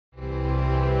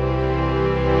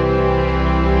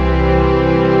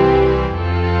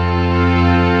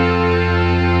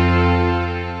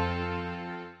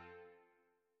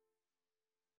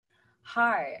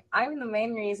the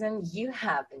main reason you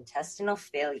have intestinal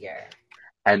failure.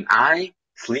 And I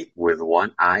sleep with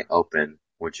one eye open,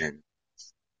 Wujin.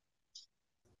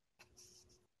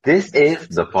 This is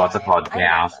the Potter I love that.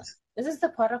 Podcast. This is the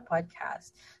Potter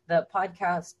Podcast. The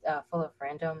podcast full of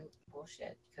random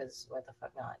bullshit, because what the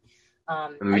fuck not?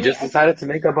 And I we mean, just I think, decided to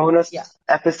make a bonus yeah,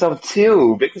 episode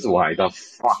 2, because why the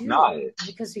fuck not? two,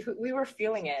 because we were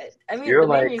feeling it. I mean, You're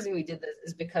the main like, reason we did this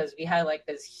is because we had like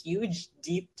this huge,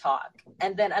 deep talk.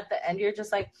 And then at the end, you're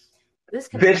just like, this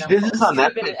could have bitch, been this is this an could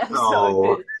have been an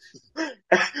episode. episode. This could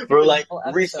have We're been a like, full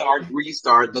episode.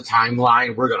 restart the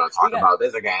timeline. We're gonna We talk got about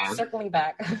this again. circling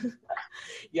back.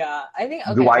 Yeah, I think,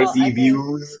 Do okay, I well, see I think,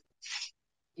 views?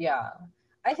 yeah.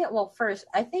 I think, well, first,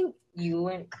 I think you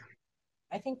and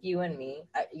me,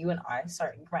 you and I,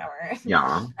 sorry, grammar.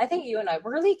 Yeah. I think you and I,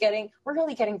 we're really getting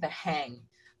the hang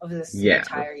of this Yeah.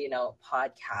 entire,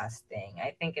 podcast thing.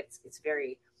 I think it's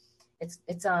very,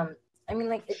 I mean,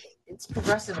 like, it's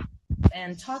progressive.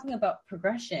 And talking about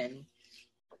progression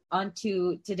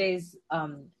onto today's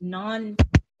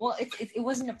well, it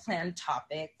wasn't a planned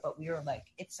topic, but we were like,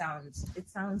 it sounds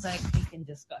like we can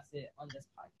discuss it on this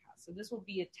podcast. So this will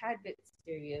be a tad bit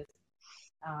serious.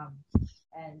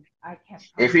 And I can't.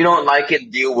 If you don't like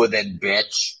it, deal with it,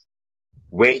 bitch.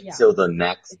 Wait till the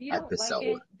next If you don't episode. like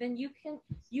it, then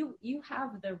you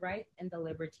have the right and the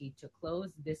liberty to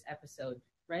close this episode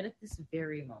right at this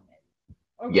very moment,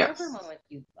 or whatever moment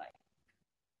you'd like.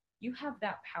 You have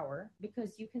that power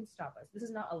because you can stop us. This is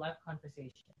not a live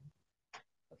conversation,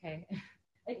 okay?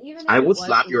 And even if I would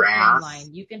slap your ass.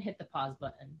 online, you can hit the pause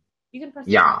button. You can press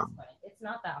the Yeah. pause button. It's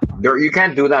not that hard. You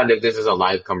can't do that if this is a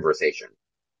live conversation.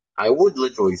 I would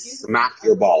literally smack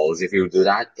your balls if you do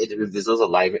that. If this was a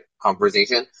live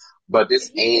conversation, but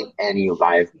this ain't any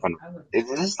live. This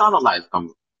is not a live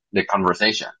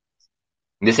conversation.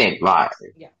 This ain't live.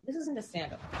 Yeah, this isn't a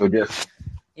stand-up. So just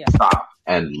stop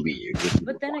and leave.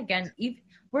 But then again,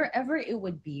 wherever it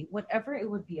would be, whatever it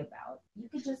would be about, you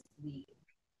could just leave.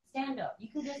 Stand up. You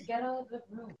could just get out of the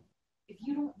room. If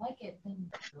you don't like it, then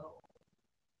go.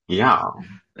 Yeah,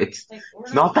 it's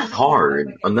not that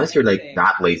hard unless you're like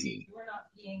that lazy. We're not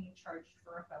being charged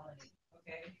for a felony,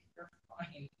 okay? You're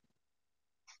fine.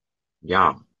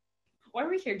 Yeah. Why are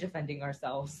we here defending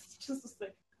ourselves? Just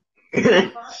like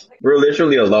we're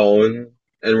literally alone,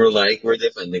 and we're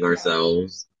defending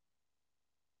ourselves.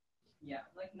 Yeah,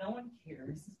 like no one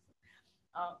cares.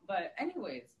 But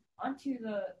anyways, onto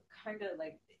the kind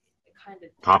of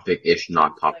topic-ish,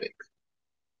 not topic.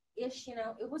 Ish,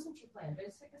 it wasn't too planned, but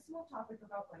it's like a small topic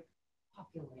about like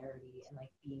popularity and like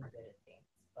being good at things.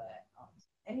 But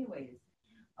anyways,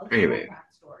 a little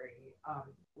backstory.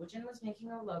 Wujin was making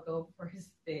a logo for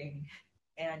his thing,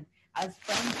 and as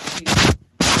friends do,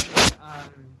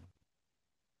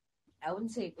 I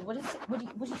wouldn't say what do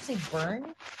you say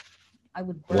burn? I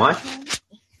would burn what? Him.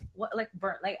 What like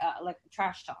burn like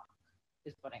trash talk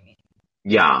is what I mean.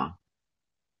 Yeah.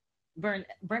 Burn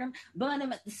him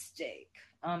at the stake.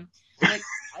 As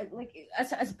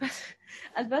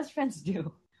best friends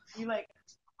do. When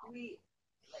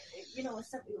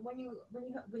you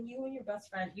and your best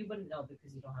friend, you wouldn't know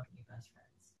because you don't have any best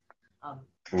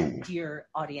friends. Dear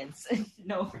audience,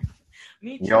 no.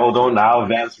 Me too. Yo, don't have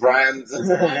best friends.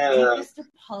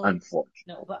 Unfortunately.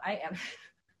 No, but I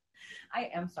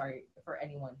am sorry for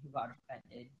anyone who got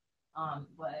offended.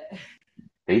 But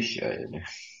they should.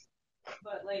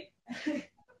 But like,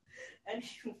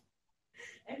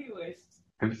 anyways,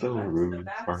 I'm so rude. The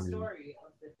backstory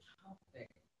of the topic.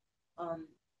 I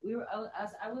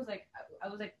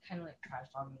was kind of like trash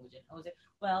talking Wujin. I was like,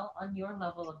 well, on your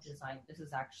level of design, this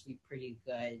is actually pretty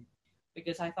good,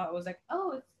 because I thought it was like,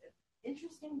 oh, it's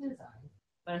interesting design,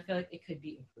 but I feel like it could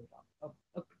be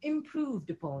improved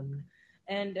upon,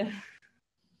 and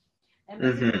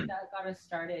that got us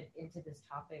started into this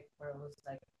topic where it was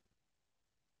like,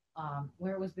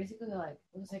 where it was basically like,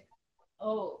 it was like,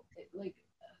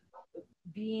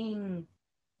 being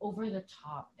over the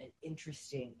top and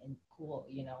interesting and cool,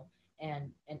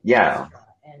 and extra,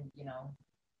 and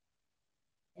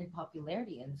and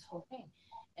popularity and this whole thing.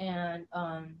 And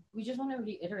we just want to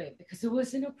reiterate, because it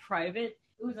was a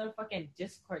fucking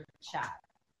Discord chat.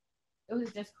 It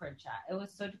was Discord chat. It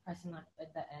was so depressing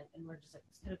at the end, and we're just like,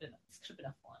 this could have been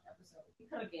a fun episode. We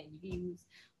could have gained views.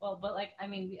 Well, but like, I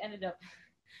mean, we ended up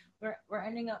we're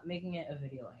ending up making it a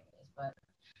video anyways, but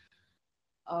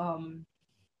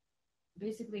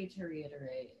basically, to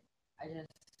reiterate,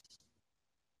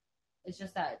 it's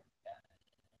just that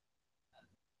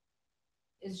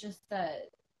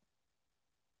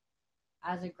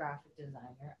as a graphic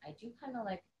designer, I do kind of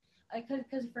like,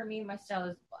 because for me, my style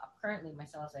is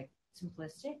like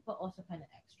simplistic, but also kind of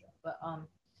extra. But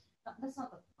that's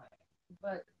not the point.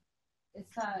 But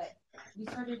it's that we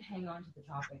started hanging on to the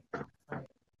topic. Like,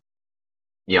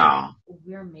 Yeah.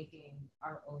 we're making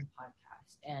our own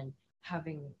podcast and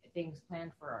having things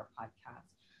planned for our podcast.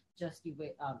 Just you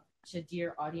wait. To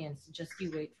dear audience, just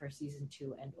you wait for season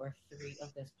 2 and or 3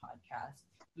 of this podcast.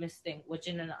 Miss Thing,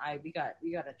 Wojin and I, we got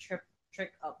a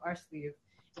trick up our sleeve.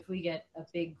 If we get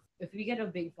a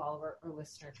big follower or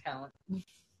listener count,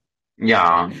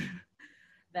 Yeah.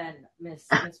 then Miss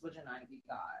Wojin and I,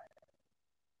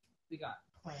 we got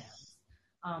plans.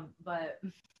 But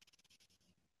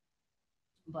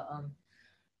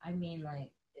I mean,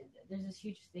 like, there's this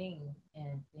huge thing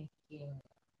in thinking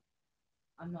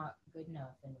I'm not good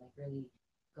enough and like really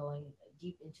going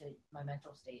deep into my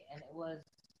mental state. And it was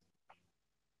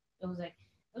like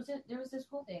there was this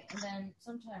whole thing, and then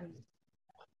sometimes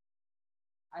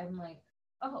I'm like,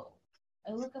 oh,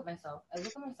 I look at myself, and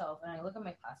I look at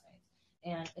my classmates,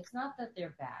 and it's not that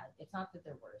they're bad, it's not that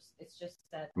they're worse, it's just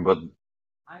that But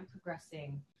I'm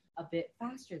progressing a bit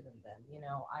faster than them. You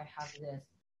know, I have this.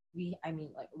 I mean,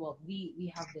 like, well,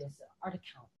 we have this art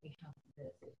account. We have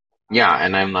this. yeah,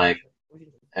 and I'm like,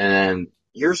 and then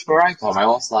here's where I come. I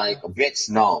was like, bitch,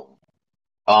 no.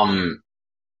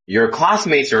 Your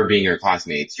classmates are being your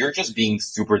classmates. You're just being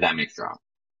super damn extra.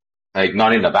 Like,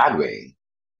 not in a bad way.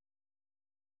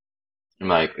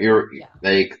 Like, Yeah.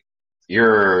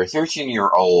 you're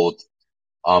 13-year-old,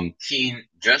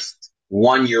 just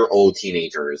 1-year-old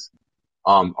teenagers,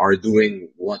 are doing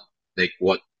what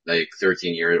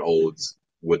 13-year-olds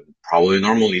would probably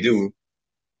normally do.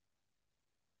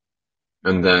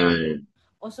 And then,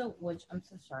 Also, which I'm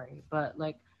so sorry, but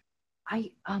like,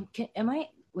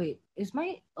 wait, is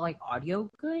my like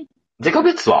audio good? it's like a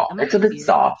bit soft. Am I It's a bit clear?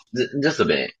 soft. Just a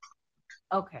bit.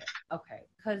 Okay, okay.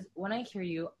 Because when I hear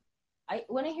you,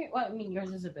 well, I mean,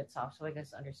 yours is a bit soft, so I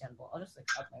guess understandable. I'll just like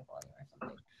up my volume or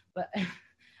something. But,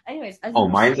 anyways, Oh,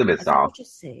 mine's a bit as I would soft.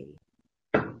 just say,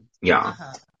 Yeah.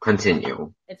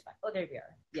 Continue. it's fine. Oh, there we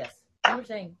are. Yes, you were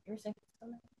saying something.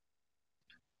 You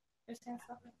were saying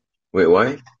something. Wait,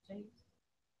 what?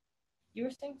 You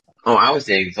were saying something. Oh, I was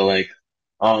saying, so like,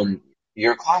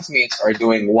 your classmates are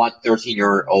doing what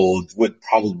 13-year-olds would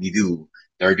probably do.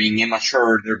 They're being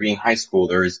immature, they're being high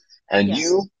schoolers, and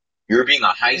Yeah. you're being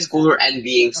a high schooler and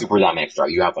being super damn extra.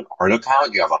 You have an art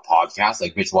account, you have a podcast,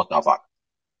 like, bitch, what the fuck?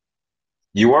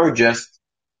 You're just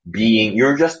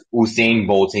Usain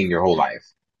Bolting your whole life.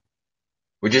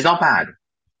 Which is not bad.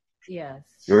 Yes.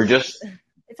 You're just,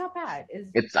 It's not bad.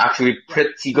 it's actually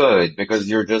pretty good because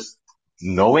you're just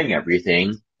knowing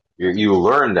everything. You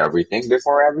learned everything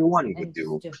before everyone would and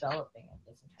do. just developing it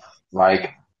this entire. Like,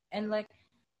 Yeah. And like,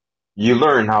 you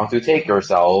learn how to take care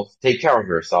of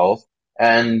yourself.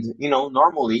 And,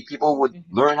 normally people would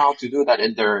learn how to do that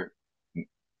in their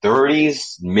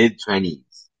 30s,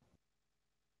 mid-20s.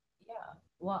 yeah.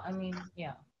 Well, I mean,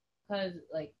 yeah. Because,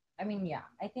 like, I mean, yeah.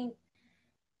 I think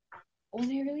when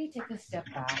I really take a step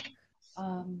back,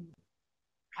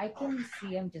 I can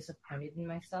see I'm disappointed in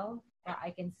myself, but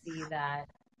I can see that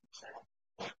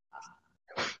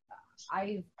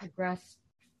I've progressed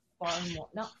far more,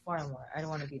 not far more, I don't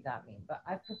want to be that mean, but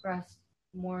I've progressed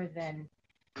more than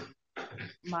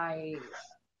my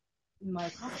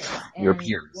classmates. And, Your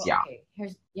peers, well, yeah.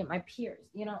 okay, my peers,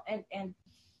 and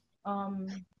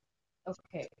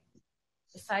okay.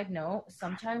 Side note,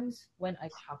 sometimes when I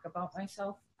talk about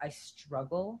myself, I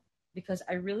struggle because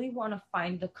I really want to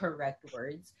find the correct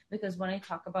words. Because when I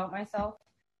talk about myself,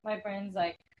 my brain's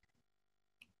like,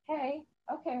 hey,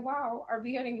 okay, wow, are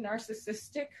we getting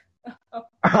narcissistic?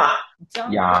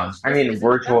 Dumb Yeah, bitch, I this mean, isn't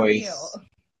word about you. choice.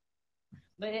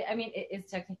 But it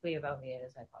is technically about me. It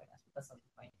is my podcast, but that's not the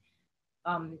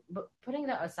point. But putting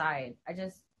that aside,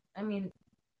 I mean,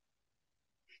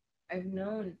 I've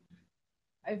known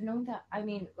that, I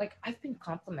mean, like, I've been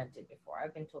complimented before.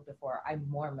 I've been told before I'm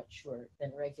more mature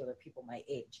than regular people my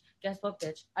age. Guess what,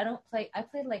 bitch? I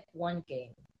play like one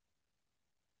game.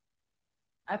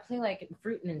 I play like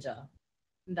Fruit Ninja.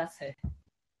 That's it.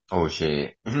 Oh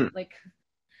shit. Like,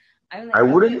 I I play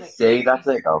wouldn't like say that's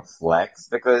 3 like a flex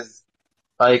because,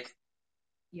 like,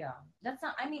 yeah. That's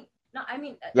not, I mean, no, I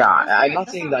mean, yeah, I'm not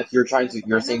that's saying not, that you're I'm not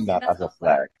saying saying that that's as a a flex.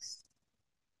 flex.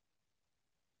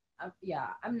 Yeah,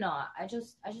 I'm not. I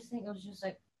just think it was just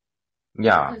like,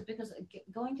 Yeah, because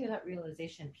going through that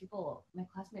realization, my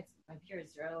classmates, my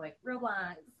peers, they're all like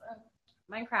Roblox,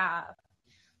 Minecraft,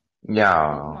 yeah,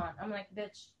 Pokemon. I'm like,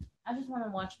 bitch, I just want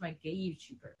to watch my gay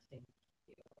YouTuber thing.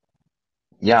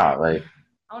 yeah, like,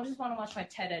 I just want to watch my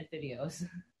TED Ed videos.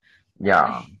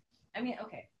 yeah, I mean,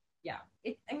 okay, yeah.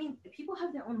 I mean, people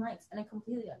have their own rights, and I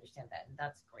completely understand that, and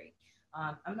that's great.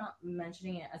 I'm not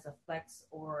mentioning it as a flex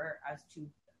or as to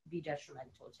be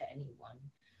detrimental to anyone.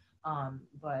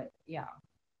 But yeah,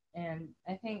 and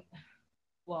I think,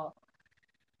 well,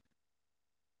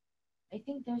 I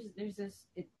think there's this.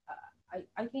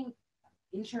 I think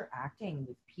interacting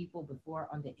with people before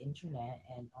on the internet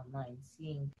and online,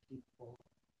 seeing people,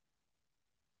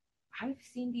 I've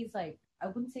seen these, like, I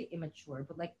wouldn't say immature,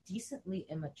 but like decently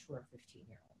immature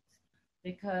 15-year-olds,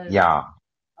 because Yeah.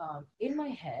 in my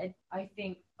head I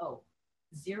think, oh,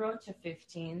 0 to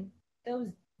 15, those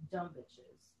dumb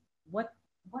bitches. What?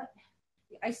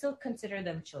 I still consider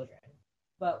them children,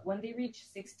 but when they reach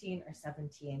 16 or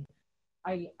 17,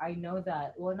 I know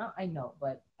that, well, not I know,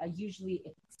 but I usually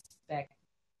expect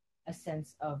a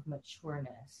sense of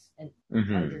matureness and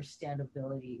Mm-hmm.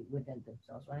 understandability within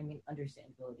themselves. When I mean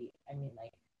understandability, I mean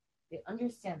like they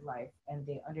understand life and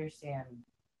they understand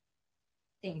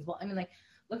things. Well, I mean, like,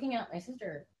 looking at my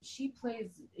sister, she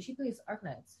plays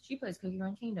Arknights, she plays Cookie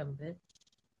Run Kingdom, bitch.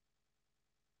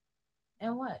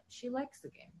 And what? She likes the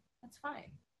game. That's fine.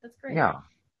 That's great. Yeah.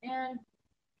 And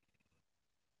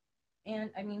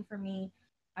I mean,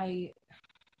 I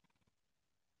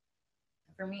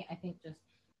I think just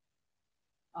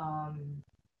um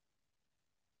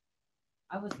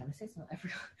I was gonna say something. I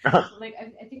forgot. Like,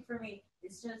 I think for me,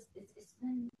 it's just it's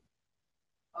been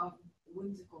a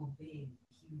whimsical, big,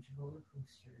 huge roller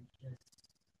coaster.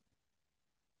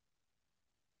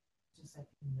 Just like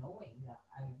knowing that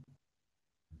I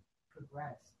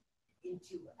progressed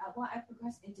into, well, I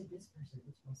progressed into this person,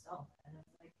 into myself, and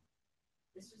it's like,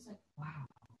 this was like, wow,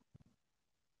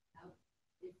 that,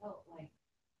 it felt like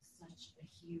such a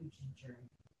huge journey,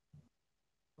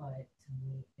 but to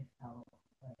me, it felt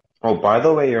like, Oh, by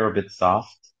the way, you're a bit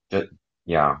soft. Just,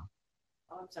 yeah.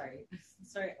 oh, I'm sorry,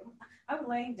 sorry, I'm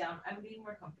laying down. I'm being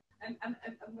more comfortable.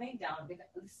 I'm laying down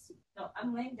because, no,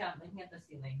 I'm laying down looking at the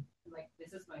ceiling. Like,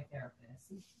 this is my therapist.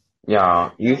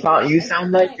 Yeah. No, You I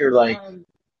sound feel like like, you're like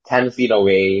 10 feet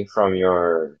away from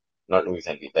your, not really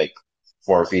 10 feet, like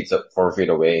 4 feet, 4 feet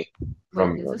away wait,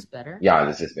 from is your, this better? yeah,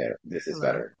 this is better. This is Hello?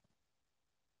 better.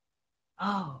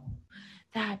 Oh,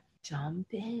 that dumb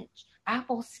bitch.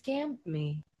 Apple scammed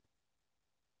me.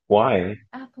 Why?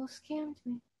 Apple scammed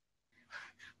me.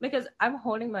 Because I'm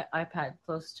holding my iPad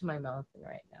close to my mouth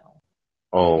right now.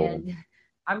 Oh, And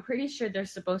I'm pretty sure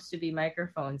there's supposed to be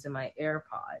microphones in my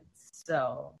AirPods.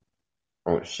 So,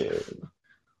 oh shit.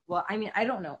 well, I mean, I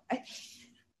don't know.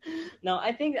 No,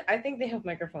 I think they have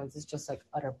microphones. It's just like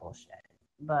utter bullshit.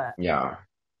 But Yeah.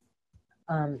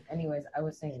 anyways, I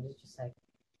was saying, it's just like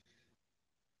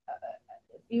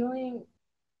feeling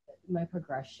my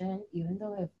progression, even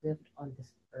though I've lived on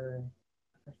this earth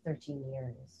for 13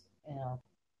 years, and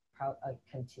I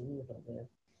continue to live,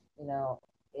 you know,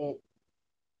 it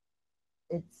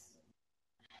it's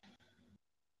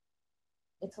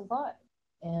it's a lot,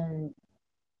 and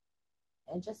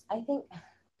just, I think,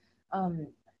 um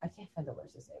I can't find the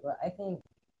words to say, but I think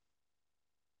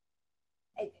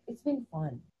it's been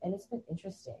fun and it's been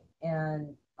interesting,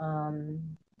 and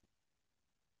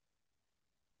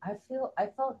I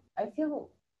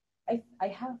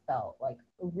have felt like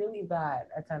really bad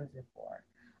at times before.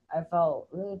 I felt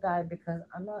really bad because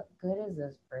I'm not good as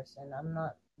this person. I'm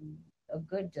not a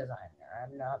good designer.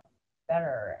 I'm not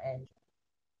better, and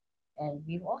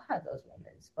we've all had those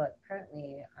moments. But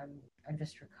currently, I'm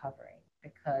just recovering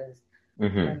because my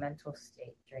Mm-hmm. mental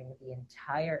state during the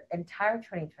entire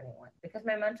 2021. Because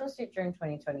my mental state during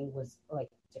 2020 was like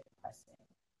depressing.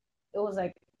 It was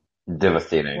like,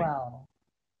 Devastating. well,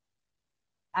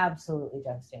 absolutely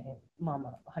devastating,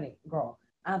 mama, honey, girl,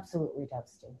 absolutely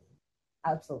devastating,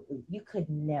 absolutely. You could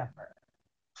never.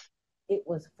 It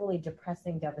was fully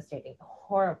depressing, devastating,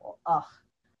 horrible. Ugh.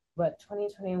 But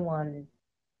 2021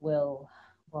 will,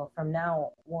 well, from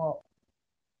now, well,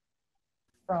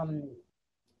 from,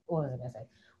 what was I gonna say?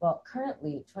 Well,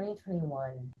 currently,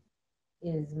 2021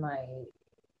 is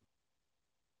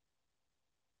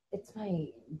it's my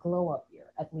glow up year,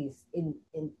 at least in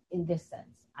this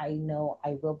sense. I know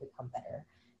I will become better,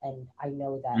 and I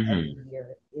know that every Mm-hmm.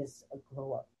 year is a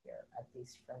glow up year, at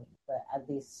least for me. But at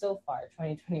least so far,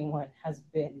 2021 has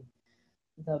been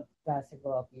the best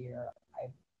glow up year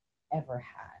I've ever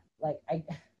had. Like,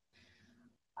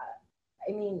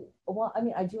 I mean, well, I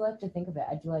mean, I do like to think of it.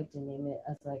 I do like to name it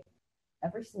as like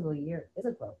every single year is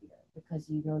a glow up year, because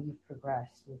you know you've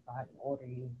progressed, you've gotten older,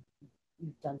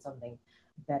 you've done something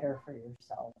better for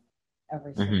yourself,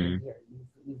 every single year.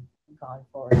 You've gone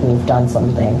forward and you've done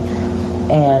something,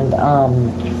 and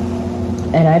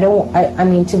I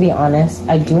mean, to be honest,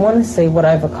 I do want to say what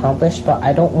I've accomplished, but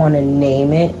I don't want to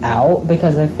name it out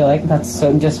because I feel like that's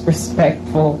so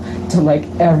disrespectful to like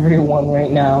everyone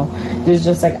right now. There's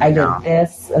just like, I did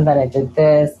this, and then I did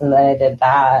this, and then I did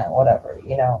that, whatever,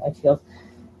 you know.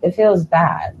 It feels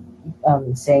bad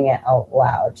saying it out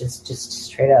loud, just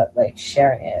straight up like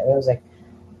sharing it. It was like,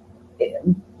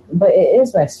 but it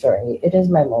is my story. It is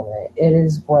my moment. It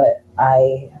is what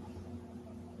I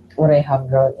have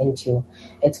grown into.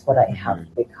 It's what I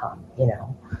have become, you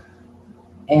know.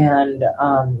 And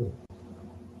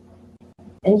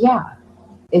yeah,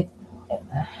 it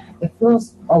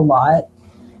feels a lot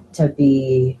to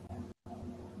be.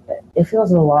 It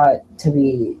feels a lot to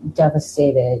be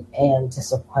devastated and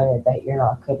disappointed that you're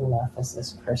not good enough as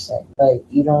this person, but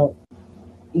you don't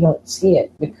see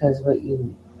it because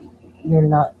you're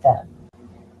not them.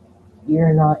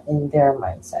 You're not in their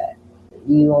mindset.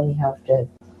 You only have to.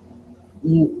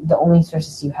 The only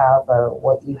sources you have are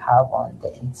what you have on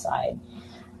the inside.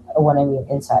 What I mean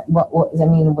inside,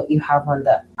 what you have on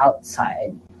the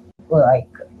outside, like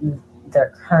their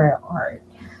current art,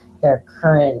 their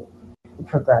current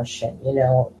progression, you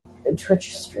know,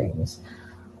 Twitch streams,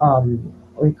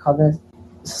 we call this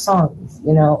songs,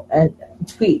 you know, and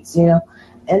tweets, you know,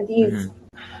 and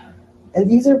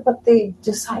these are what they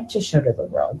decide to show to the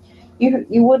world.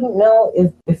 You wouldn't know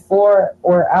if before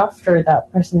or after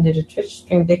that person did a Twitch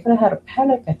stream, they could have had a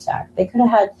panic attack. They could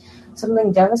have had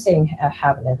something devastating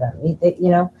happen to them, you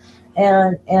know,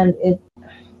 and you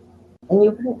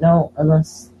wouldn't know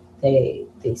unless they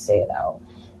say it out.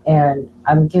 And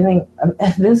I'm giving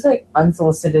this like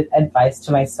unsolicited advice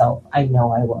to myself. I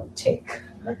know I won't take.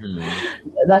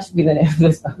 That should be the name of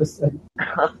this episode.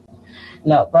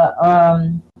 No, but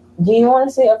do you want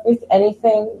to say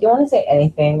anything? Do you want to say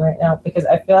anything right now? Because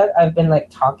I feel like I've been like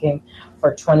talking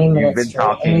for 20 minutes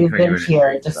straight, and you've been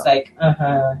here just so. Like,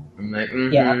 I'm like,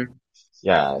 yeah,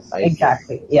 yes,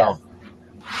 exactly, yeah.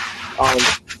 I'm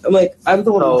like, I'm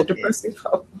the one with the depressing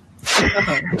problem.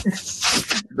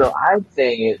 So I'd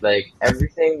say like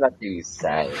everything that you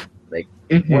said, like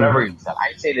whatever you said,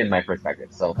 I'd say it in my perspective.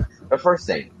 So the first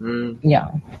thing,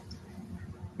 yeah.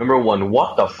 Number one,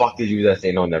 what the fuck did you just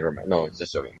say? No, never mind. No, it's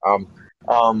just joking. So,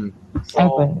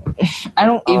 I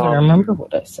don't even remember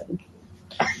what I said.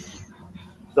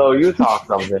 So you talked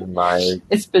something like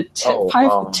it's been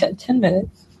 10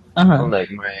 minutes. Like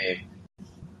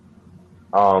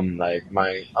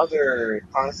my other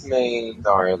classmates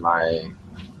are like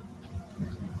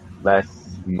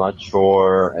less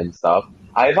mature and stuff.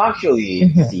 I've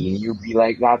actually seen you be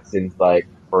like that since like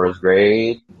first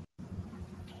grade.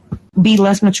 Be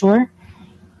less mature?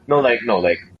 No,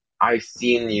 I've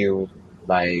seen you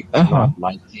like not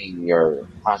liking your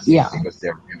classmates because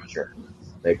they're immature.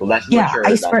 Like less mature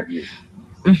than you.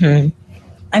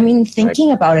 I mean,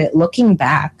 thinking about it, looking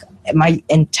back, my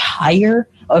entire...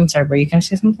 Oh, I'm sorry, were you going to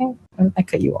say something? I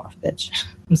cut you off, bitch.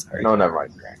 I'm sorry. No, never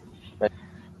mind.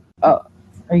 Oh,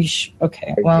 are you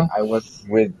okay, well... I was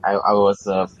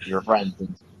your friend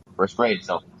since first grade,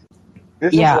 so...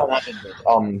 This is what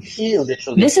happened. He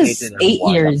literally... This is 8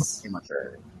 years.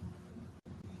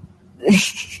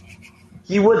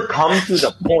 He would come to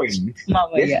the point...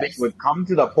 bitch would come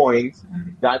to the point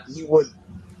that he would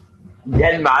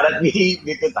get mad at me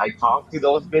because I talked to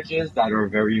those bitches that are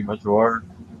very mature.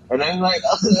 And I'm like,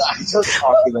 I just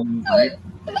talked to them like,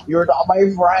 you're not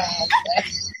my friend.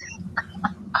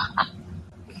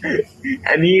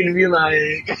 And he'd be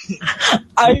like,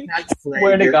 I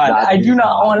swear to God, I do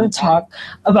not want to talk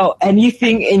about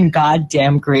anything in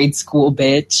goddamn grade school,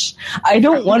 bitch. I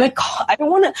don't want to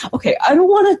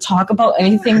talk about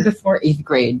anything before 8th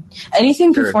grade.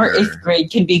 Anything before 8th grade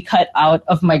can be cut out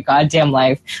of my goddamn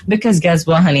life. Because guess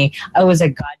what, honey? I was a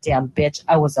goddamn bitch.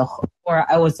 I was a whore.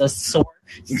 I was a sore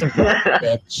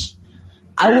bitch.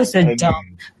 I was a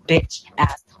dumb bitch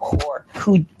ass whore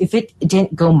who, if it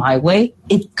didn't go my way,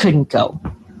 it couldn't go.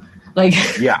 Like,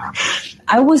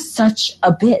 I was such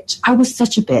a bitch.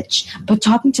 But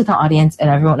talking to the audience and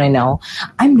everyone I know,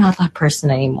 I'm not that person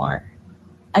anymore.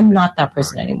 And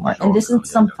this isn't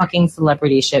some fucking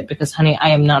celebrity shit because, honey, I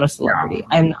am not a celebrity.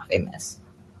 I am not famous.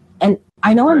 And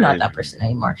I know I'm not that person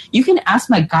anymore. You can ask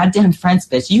my goddamn friends,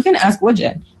 bitch. You can ask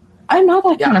Woodgen. I'm not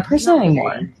that kind of person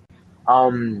anymore.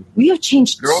 We have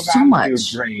changed so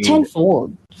much.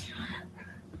 Tenfold.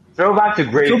 Throw back to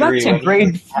grade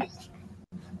 3.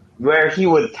 Where he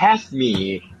would test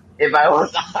me if I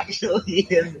was actually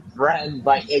his friend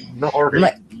by ignoring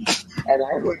me. And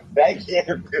I would beg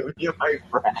him to be my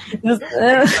friend.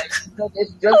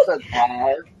 It's just a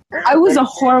test. I was a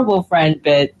horrible friend,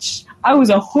 bitch. I was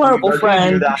a horrible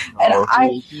friend.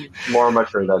 And he's more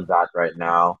mature than that right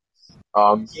now.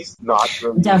 He's not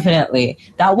really. Definitely.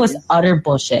 That was utter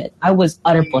bullshit. I was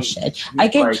utter bullshit. I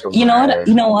can, like, you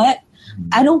know what?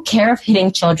 I don't care if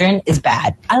hitting children is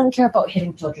bad. I don't care about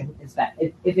hitting children is bad.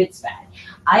 If it's bad.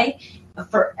 I,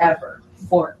 forever,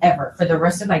 for the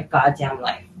rest of my goddamn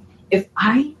life, if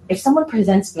someone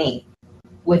presents me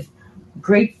with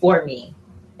great for me,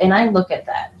 and I look at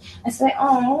that, I say,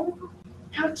 oh,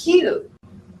 how cute.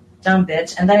 Dumb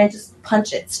bitch. And then I just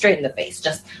punch it straight in the face.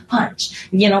 Just punch.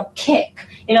 Kick.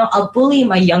 I'll bully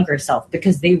my younger self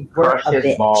because they were a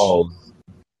bitch. Balls.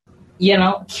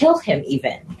 Kill him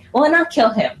even. Well, not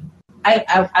kill him.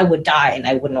 I would die and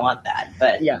I wouldn't want that.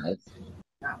 But yeah.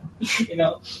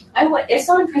 I would, if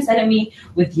someone presented me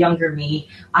with younger me,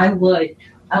 I would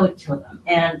kill them.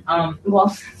 And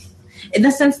well, in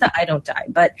the sense that I don't die,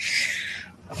 but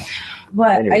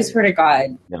anyway. I swear to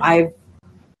God, no.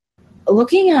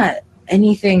 Looking at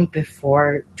anything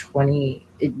before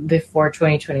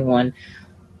 2021,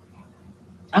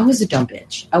 I was a dumb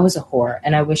bitch. I was a whore,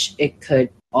 and I wish it could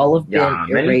all have been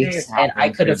erased, and I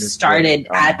could have started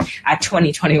at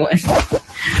 2021.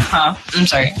 I'm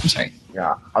sorry.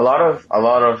 Yeah, a lot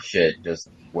of shit just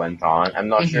went on. I'm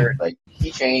not sure. Like,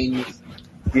 he changed.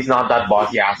 He's not that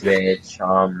bossy ass bitch.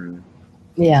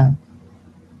 Yeah.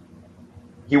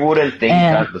 He wouldn't think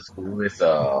that the school is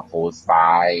a whole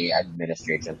spy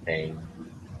administration thing.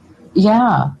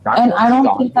 Yeah. And I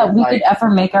don't think that we could ever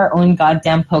make our own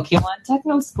goddamn Pokemon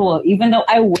Techno School, even though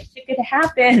I wish it could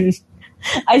happen.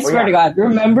 I swear to God.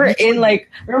 Remember in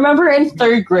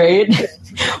 3rd grade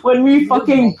when we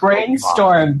fucking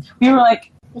brainstormed? We were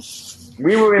like, we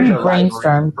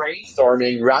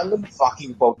brainstorming random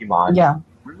fucking Pokemon. Yeah.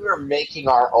 We were making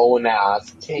our own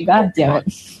ass cake. God damn it.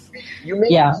 You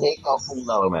made cake of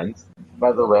full elements,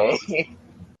 by the way.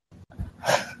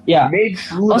 Yeah. You made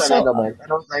food also, element, and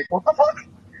I was like, what the fuck?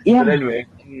 Yeah. But anyway,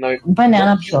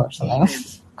 banana peel or something.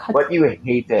 What you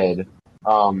hated.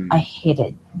 I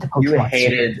hated the Pokemon. You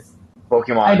hated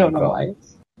Pokemon. I don't know why.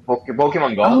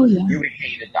 Pokemon Go. Oh, yeah. You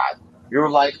hated that. You were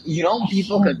like,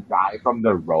 people could die from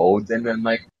the roads, and then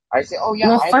I say, oh yeah,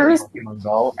 well, I play Pokemon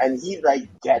Go, and he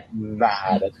get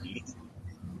mad at me.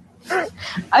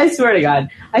 I swear to God.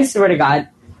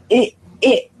 It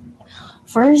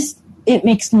first, it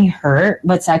makes me hurt,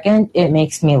 but second, it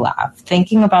makes me laugh.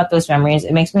 Thinking about those memories,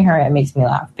 it makes me hurt, it makes me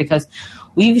laugh, because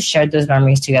we've shared those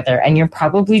memories together, and you're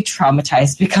probably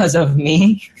traumatized because of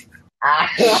me. I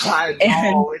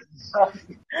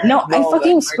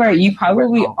fucking swear, you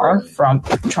probably are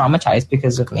traumatized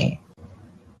because of me.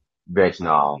 Bitch,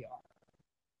 no.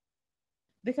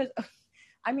 Because,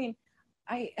 I mean,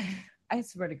 I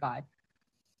swear to God,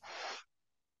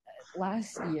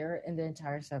 last year in the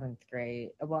entire 7th grade,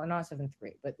 well, not 7th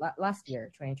grade, but last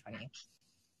year, 2020,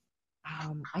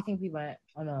 I think we went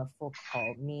on a full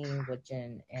call, me,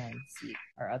 Wujin, and Seek,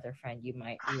 our other friend. You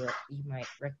might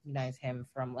recognize him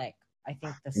from, I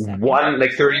think the second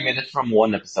 30 minutes from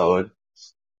one episode.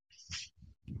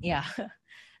 Yeah.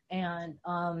 And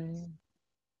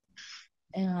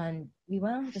we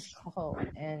went on this call,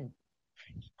 and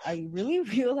I really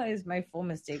realized my full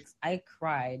mistakes. I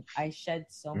cried. I shed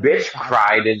so much. Bitch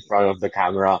cried in front of the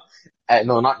camera.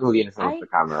 No, not really in front of the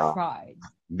camera. I cried.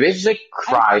 Bitch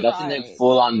cried. That's a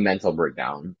full-on mental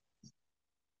breakdown.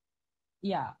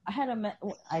 Yeah,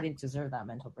 I didn't deserve that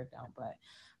mental breakdown, but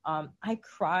I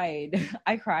cried.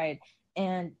 I cried,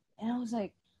 and I was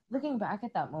like, looking back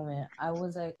at that moment, I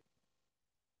was like,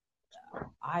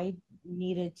 I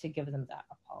needed to give them that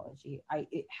apology.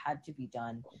 It had to be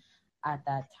done at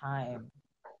that time,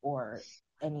 or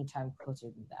any time closer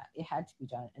than that. It had to be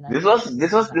done. And this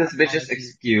was this bitch's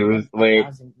excuse.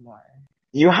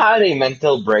 You had a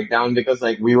mental breakdown because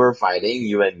we were fighting,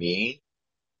 you and me,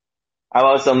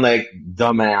 about some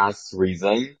dumbass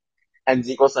reason, and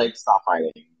Zeke was like, stop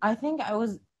fighting. I think I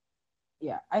was,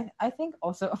 yeah. I think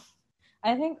also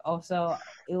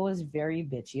it was very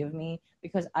bitchy of me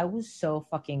because I was so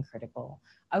fucking critical.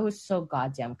 I was so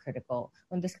goddamn critical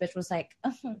when this bitch was like,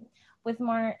 with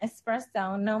more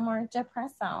espresso, no more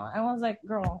depresso. I was like,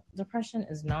 girl, depression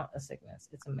is not a sickness.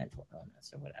 It's a mental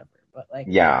illness or whatever. But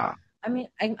yeah. I mean,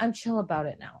 I'm chill about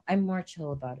it now. I'm more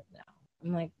chill about it now.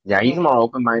 I'm like, yeah, he's more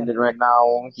open-minded right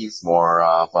now. He's more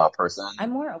of a person. I'm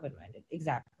more open-minded.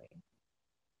 Exactly.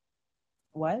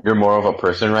 What? You're more of a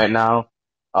person right now.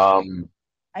 I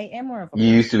am more of a person.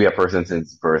 You used to be a person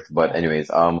since birth, but anyways,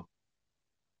 well,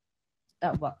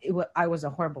 I was a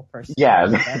horrible person. Yeah.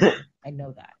 I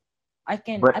know that. I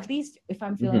can, at least if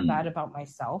I'm feeling bad about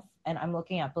myself and I'm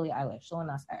looking at Billie Eilish, Lil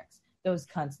Nas X, those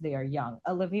cunts, they are young.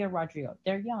 Olivia Rodrigo,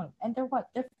 they're young, and they're what?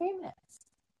 They're famous.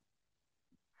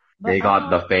 But They got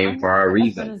the fame I'm for not a as good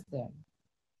reason. as them,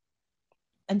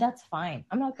 and that's fine.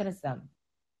 I'm not good as them,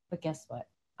 but guess what?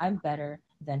 I'm better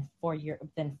than fourth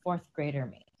grader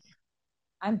me.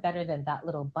 I'm better than that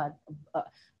little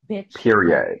bitch,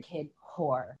 Period. kid,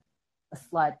 whore, a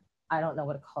slut. I don't know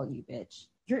what to call you, bitch.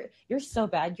 You're so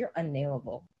bad. You're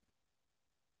unnameable.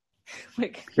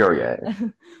 Like,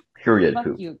 Period. Period. fuck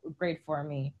Poop. you. Grade for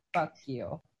me. Fuck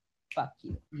you. Fuck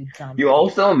you. You dumb. You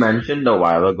also mentioned a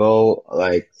while ago,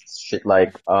 like shit,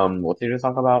 like what did you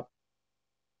talk about?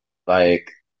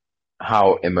 Like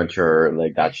how immature,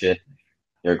 like that shit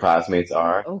your classmates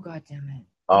are. Oh god damn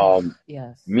it.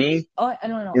 Yes. Me, Oh, I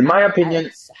don't know. in my opinion,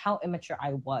 How immature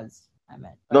I was. I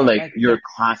meant. no, But like your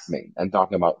classmate. I'm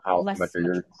talking about how less immature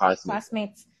your mature.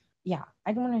 classmates. Yeah,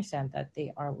 I don't understand that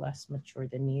they are less mature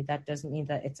than me. That doesn't mean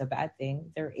that it's a bad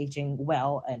thing. They're aging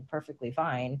well and perfectly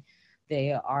fine.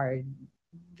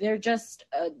 They're just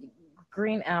a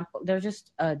green apple. They're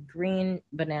just a green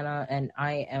banana, and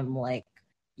I am like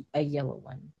a yellow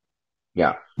one.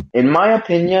 Yeah. In my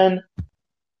opinion,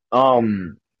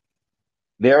 um,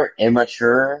 they're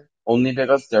immature only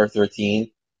because they're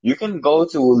 13. You can go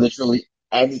to literally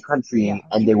any country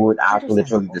and they would act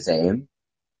literally the same.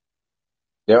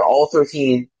 They're all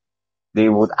 13. They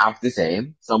would act the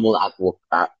same. Some will act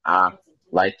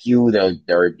like you.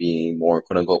 They're being more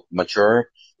quote unquote mature.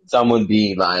 Some would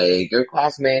be like your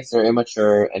classmates are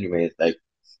immature. Anyways, like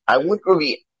I wouldn't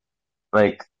really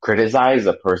like criticize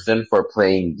a person for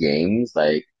playing games.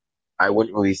 Like I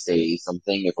wouldn't really say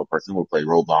something if a person would play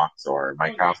Roblox or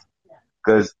Minecraft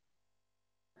because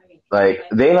like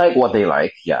they like what they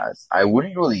like. Yes, I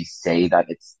wouldn't really say that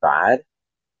it's bad.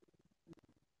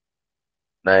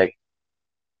 Like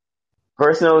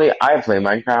personally, I play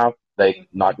Minecraft, like,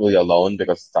 not really alone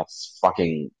because that's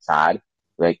fucking sad.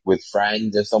 Like, with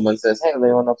friends, if someone says, hey,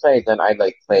 they wanna play, then I'd,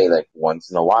 like, play, like,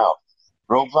 once in a while.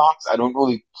 Roblox, I don't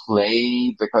really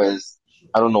play because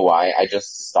I don't know why, I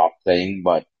just stopped playing,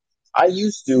 but I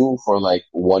used to for, like,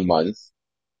 1 month,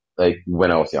 like,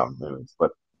 when I was young, anyways.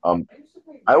 But,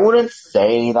 I wouldn't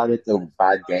say that it's a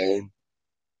bad game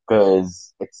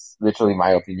because it's literally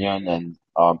my opinion and,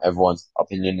 everyone's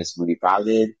opinion is really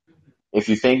valid. If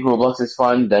you think Roblox is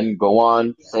fun, then go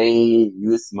on, play,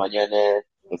 use money on it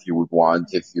if you would want,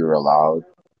 if you're allowed.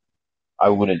 I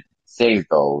wouldn't say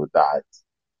though that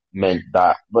meant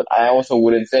that, but I also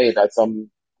wouldn't say that some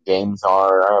games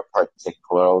are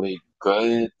particularly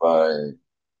good, but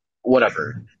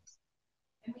whatever.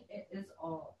 I mean, it is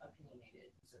all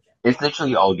opinionated. It's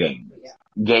literally all game.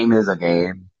 Game is a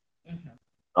game.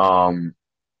 Um,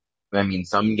 I mean,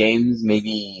 some games may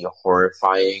be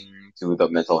horrifying to the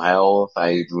mental health.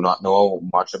 I do not know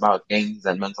much about games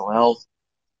and mental health.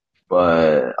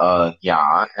 But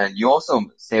yeah, and you also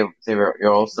you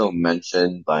also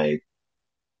mentioned like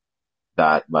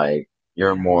that like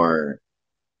you're more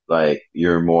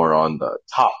on the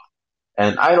top.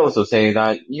 And I'd also say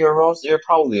that you're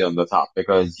probably on the top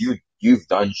because you've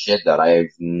done shit that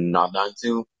I've not done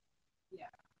to. Yeah.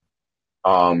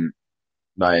 Um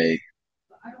like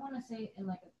I don't want to say in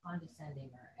like a condescending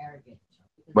or arrogant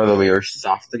tone. by the way, you're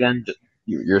soft again.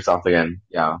 You're soft again.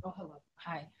 Yeah. Oh, hello.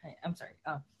 Hi. I'm sorry.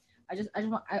 I just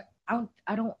want,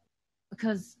 I don't,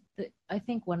 because I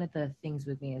think one of the things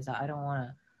with me is that I don't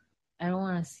want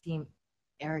to seem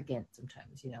arrogant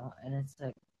sometimes, you know, and it's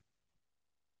like,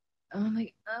 I'm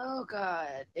like, oh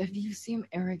God, if you seem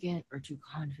arrogant or too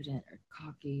confident or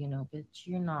cocky, you know, bitch,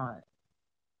 you're not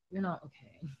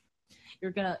okay.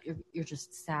 You're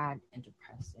just sad and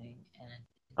depressing, and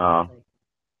it's like,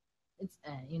 it's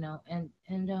you know, and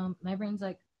my brain's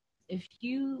like, if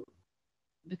you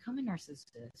become a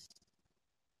narcissist,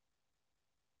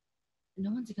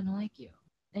 no one's gonna like you,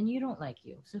 and you don't like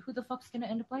you, so who the fuck's gonna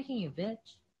end up liking you,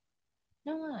 bitch?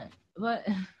 No one. But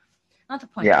not the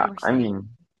point. Yeah, I mean,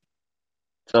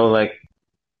 so like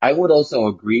I would also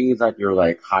agree that you're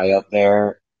like high up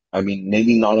there. I mean,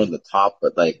 maybe not on the top,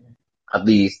 but like at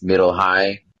least middle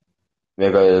high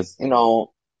because, you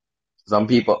know, some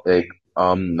people like,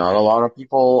 not a lot of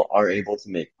people are able to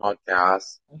make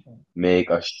podcasts, make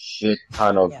a shit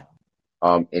ton of,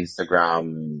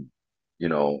 Instagram, you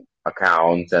know,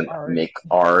 accounts and make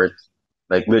art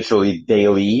like literally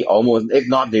daily, almost, if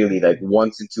not daily, like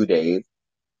once in 2 days.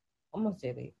 Almost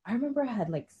daily. I remember I had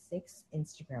like 6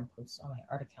 Instagram posts on my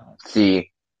art account.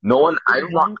 See, no one, I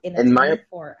don't want, in my,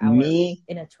 me,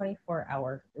 in a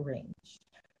 24-hour range.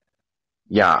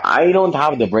 Yeah, I don't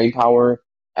have the brain power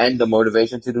and the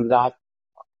motivation to do that.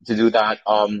 to do that.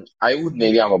 I would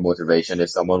maybe have a motivation if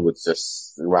someone would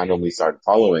just randomly start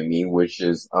following me, which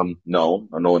is no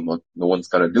one's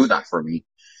gonna do that for me.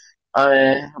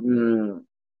 I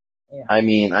Yeah. I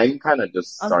mean, I'm kind of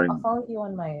just I'll starting. follow you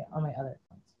on my other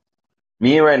accounts.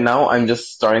 Me right now, I'm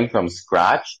just starting from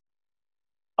scratch.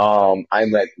 I'm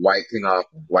like wiping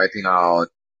out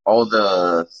all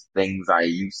the things I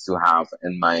used to have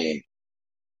in my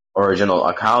original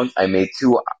account. I made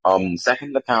two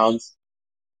second accounts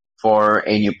for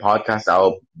a new podcast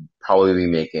I'll probably be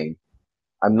making.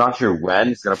 I'm not sure when.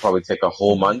 It's gonna probably take a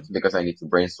whole month Mm-hmm. because I need to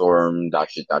brainstorm that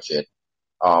shit.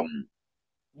 Um,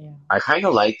 Yeah. I kind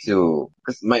of like to,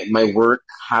 because my work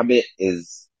habit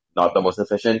is not the most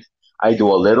efficient. I do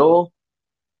a little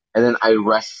and then I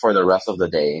rest for the rest of the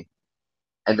day.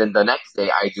 And then the next day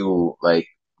I do like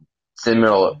a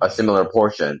Mm-hmm. similar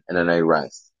portion and then I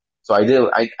rest. So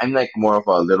I'm like more of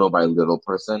a little by little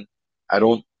person. I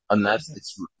don't, unless Mm-hmm.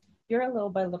 it's, You're a little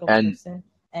by little and person,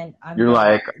 and I'm you're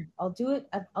gonna. like, I'll do it.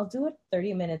 I'll do it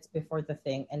 30 minutes before the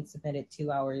thing and submit it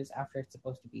 2 hours after it's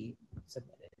supposed to be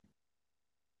submitted.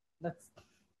 That's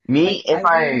me, like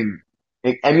I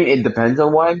will. I mean, it depends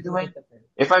on what I'm Do it doing. at the very.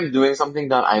 If I'm doing something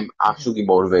that I'm Mm-hmm. actually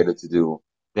motivated to do,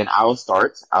 then I'll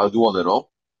do a little,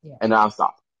 Yeah. and then I'll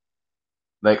stop.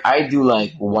 Like, I do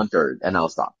like Mm-hmm. 1/3, and I'll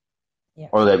stop. Yeah.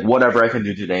 Or like, whatever I can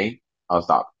do today, I'll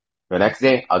stop. The next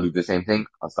Mm-hmm. day, I'll do the same thing,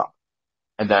 I'll stop.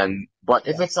 And then, but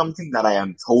if Yeah. it's something that I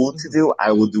am told to Mm-hmm. do, I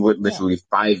will do it Yeah. literally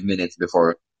 5 minutes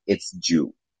before it's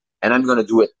due. And I'm gonna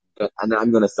do it, and then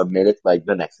I'm gonna submit it like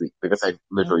the next week because I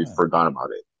literally Mm-hmm. forgot about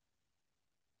it.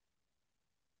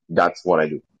 That's what I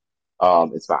do.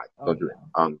 It's bad. Oh Don't do it.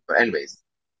 yeah. But anyways,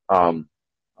 um,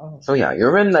 Oh. so yeah,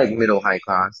 you're in like So middle high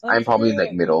class. I'm let's probably like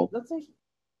say middle. let's say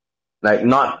Like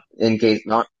not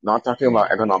talking about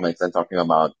yeah. economics. I'm talking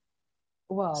about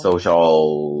Well.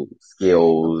 social Okay.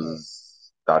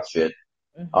 skills, that shit.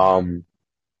 Mm-hmm. Um,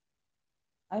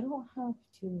 I don't have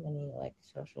too many like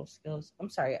social skills. I'm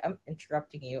sorry, I'm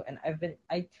interrupting you, and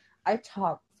I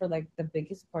talked for like the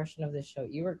biggest portion of the show.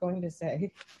 You were going to say,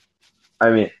 I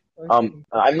mean, or should we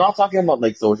I'm not talking about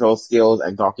like social skills.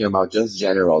 I'm talking about just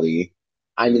generally.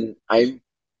 I'm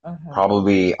uh-huh.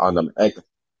 probably on the like,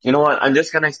 you know what? I'm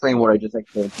just gonna explain what I just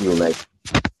explained to you like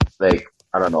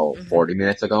I don't know, Mm-hmm. 40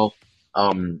 minutes ago.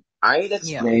 I'd Yeah.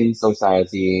 explain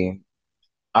society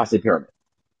as a pyramid.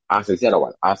 As I said a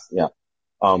while, as yeah.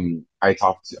 I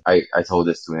told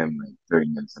this to him like 30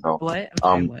 minutes ago. What? I'm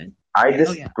sorry. Um, What? I Oh yeah. Okay.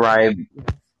 describe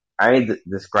Yes.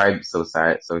 describe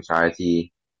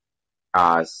society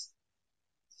as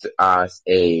as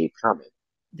a pyramid.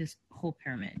 This whole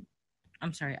pyramid.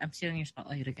 I'm sorry. I'm stealing your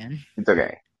spotlight again. It's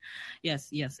okay. Yes.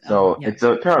 Yes. So Yeah. it's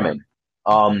a pyramid.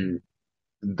 Um. Um,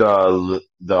 the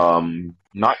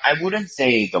not I wouldn't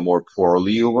say the more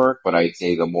poorly you work, but I'd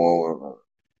say the more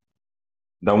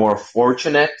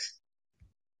fortunate.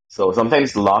 So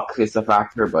sometimes luck is a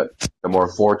factor, but the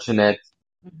more fortunate,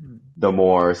 Mm-hmm. the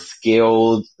more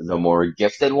skilled, the more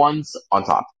gifted ones on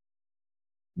top.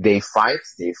 They fought,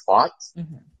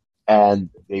 Mm-hmm. and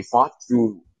they fought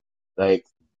through like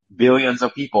billions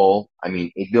of people. I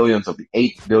mean, 8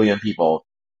 billion people,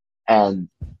 and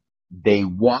they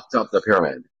walked up the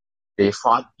pyramid. They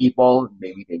fought people,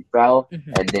 maybe they fell,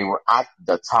 Mm-hmm. and they were at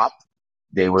the top.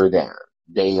 They were there.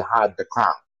 They had the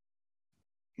crown.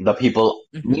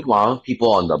 Mm-hmm. Meanwhile,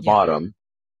 people on the Yeah. bottom,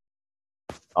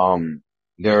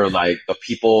 they're like the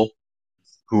people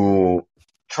who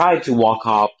tried to walk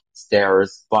up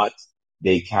stairs, but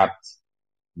they kept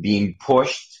being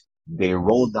pushed. They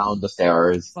rolled down the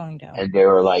stairs Falling and down. they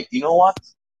were like, you know what?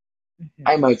 I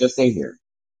Mm-hmm. might just stay here.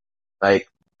 Like,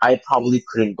 I probably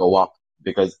couldn't go up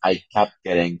because I kept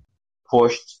getting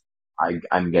pushed.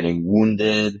 I'm getting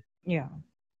wounded. Yeah.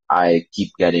 I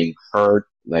keep getting hurt.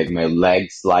 Like my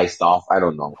legs sliced off. I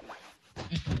don't know.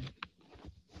 Mm-hmm.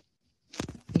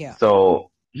 Yeah.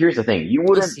 So here's the thing. You You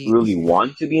wouldn't see, really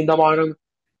want to be in the bottom.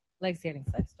 legs getting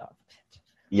sliced off.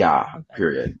 Yeah, I'm sorry.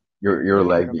 period. Your Okay,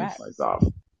 leg we're being back. sliced off.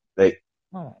 Like,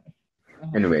 Oh.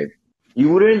 Uh-huh. anyway,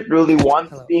 you wouldn't really want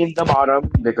to Hello. be in the bottom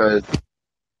because,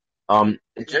 it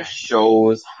Yeah. just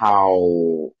shows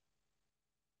how,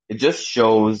 it just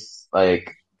shows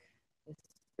like,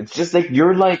 it's just like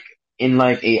you're like in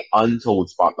like a untold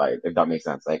spotlight, if that makes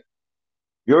sense. Like,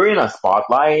 you're in a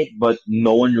spotlight, but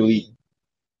no one really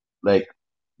Mm-hmm. like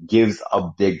gives a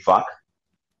big fuck.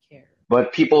 Care.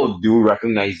 But people do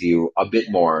recognize you a bit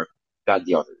Yeah. more than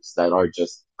the others that are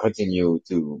just continuing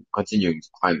to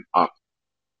climb up.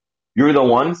 You're the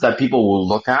ones that people will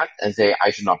look at and say,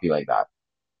 I should not be like that.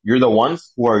 You're the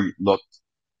ones who are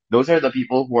those are the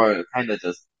people who are kind of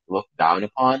just looked down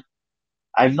upon.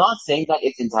 I'm not saying that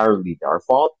it's entirely their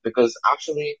fault because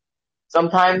actually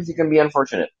sometimes it can be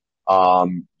unfortunate.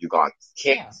 You got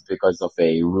Yeah, kicked because of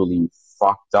a really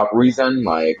fucked up reason.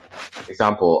 Like,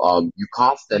 example, you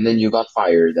coughed and then you got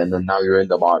fired and then now you're in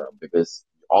the bottom because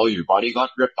all your body got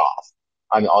ripped off.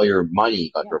 I mean, all your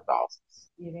money got yeah. ripped off.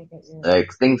 You didn't get your Like,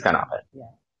 things can money. happen.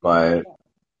 Yeah, But,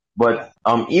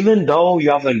 yeah, even though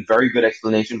you have a very good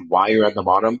explanation why you're at the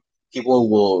bottom, people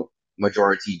will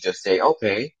majority just say,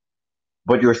 okay,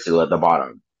 but you're still at the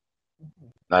bottom.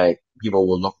 hmm Like, people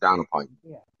will look down upon you.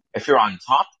 yeah, If you're on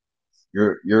top,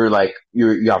 you're like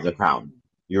you have the crown.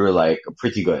 You're like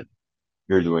pretty good.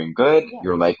 You're doing good. yeah,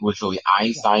 You're like literally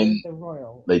yeah. You're Einstein, the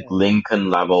royal. like Yeah. Lincoln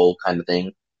level kind of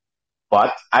thing.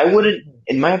 But I wouldn't, hmm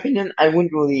in my opinion, I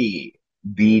wouldn't really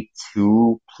be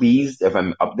too pleased if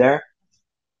I'm up there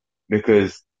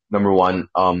because number one,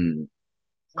 hmm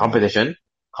competition.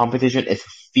 Competition is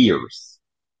fierce.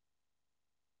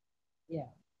 Yeah,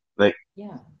 Like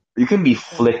yeah. you can be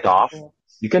So flicked off. people,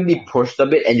 You can be yeah, pushed a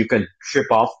bit and you can trip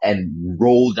off and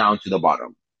roll down to the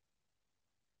bottom.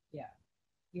 yeah.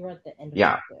 You're at the end of the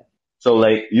Yeah. cliff. So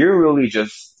like you're really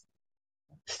just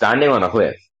standing on a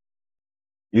cliff.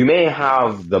 You may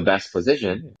have the best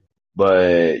position, hmm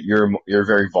but you're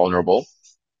very vulnerable.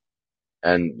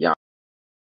 And yeah,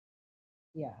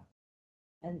 Yeah,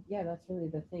 and yeah, that's really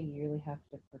the thing. You really have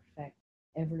to perfect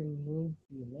every move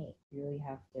you make. You really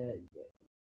have to.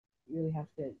 You really have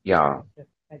to. Yeah, you yeah, have to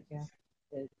perfect. You have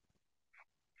to.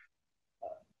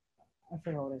 I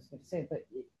forgot what I was going to say, but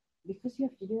because you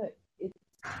have to do it,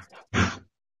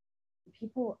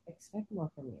 people expect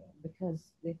more from you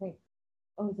because they think,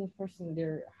 oh, this person,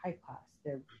 they're high class,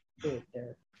 they're big,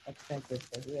 they're expensive,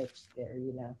 they're rich,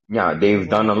 yeah. they're They've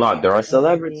done a whatever, lot. They're a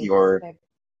and they celebrity, or expect,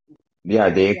 yeah,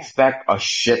 they yeah, expect a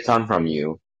shit ton from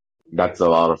you. they That's a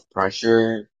lot of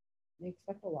pressure. they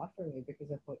expect a lot from you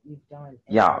because of what you've done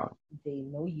and what Yeah, they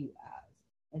know you as,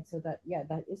 and so that yeah,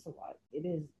 that is a lot. It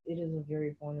is a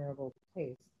very vulnerable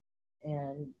place,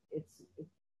 and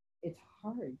it's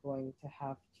hard going to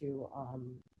have to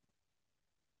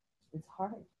it's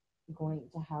hard going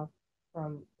to have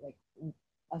from like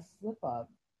a slip up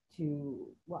to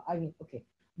well I mean okay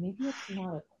maybe it's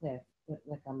not a cliff but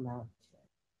like a mountain,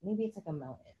 maybe it's like a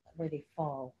mountain where they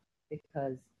fall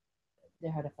because they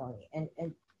had a felony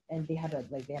and they have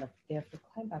to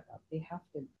climb back up, they have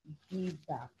to be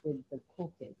back with the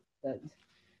cool kids, the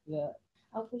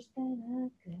I wish that I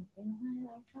could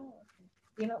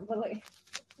be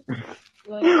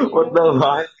like but what the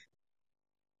fuck?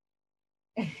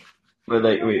 But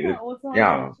like, no, wait, no, well, it's not like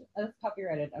yeah, it's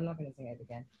copyrighted. I'm not gonna sing it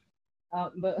again.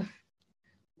 But but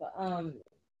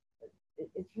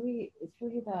it's really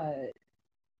that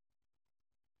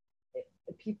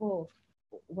people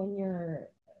when you're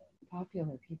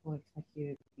popular, people expect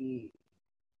you to be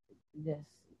this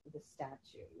this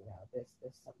statue, this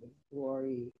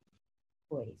glory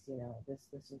place,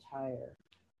 this entire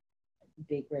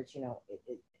big rich,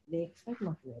 they expect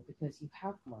more from you because you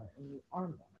have more and you are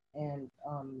more,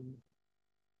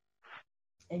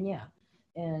 and yeah,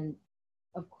 and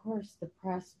of course the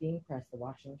press, being press, the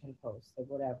Washington Post, the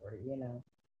whatever,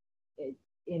 it,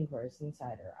 Inverse,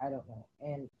 Insider, I don't know,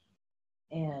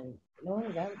 and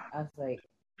knowing them as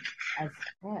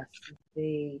press,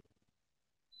 they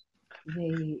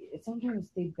they sometimes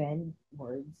they bend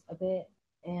words a bit,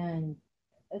 and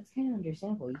it's kind of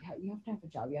understandable. You have to have a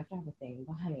job, you have to have a thing,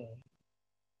 but honey,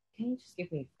 can you just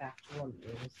give me factual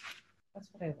news? That's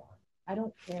what I want. I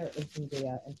don't care if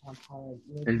Zendaya and Tom Holland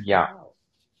maybe and fall yeah, out.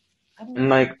 I don't and care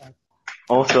like about that.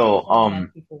 I also, understand a lot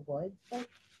of people would, but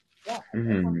yeah,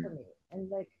 that's not for mhm. me. And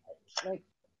like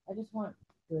I just want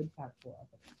good factual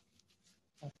evidence.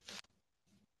 Like,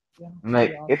 yeah,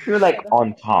 Like be honest. if you're Yeah, like that's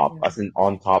on all. top, as in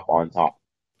on top,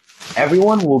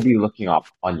 everyone will be looking up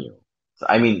on you. So,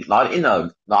 I mean,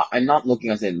 I'm not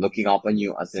looking as in looking up on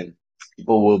you as in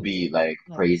people will be like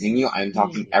No, praising you. I'm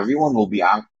talking community. everyone will be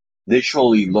out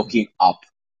literally Mm-hmm. looking up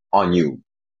on you.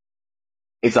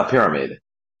 It's a pyramid.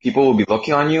 People will be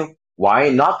looking on you. Why?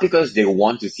 Not because they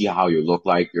want to see how you look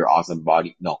like, your awesome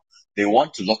body. No. They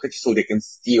want to look at you so they can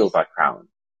steal that crown.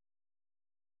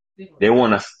 They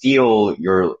want to steal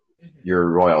Mm-hmm. your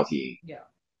royalty. Yeah.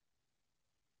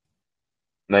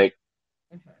 Like,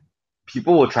 Mm-hmm.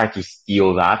 people will try to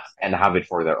steal that and have it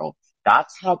for their own.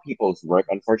 That's how people's work,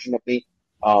 unfortunately.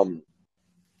 Um,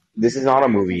 this is not a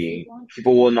Because they movie. want.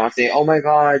 People will not say, "Oh my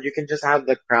God, you can just have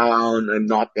the crown.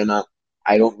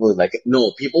 I don't really like it."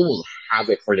 No, people will have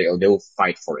it for their own. They will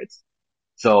fight for it.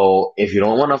 So if you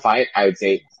don't want to fight, I would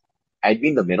say I'd be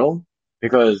in the middle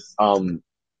because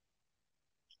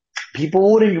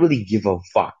people wouldn't really give a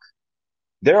fuck.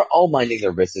 They're all minding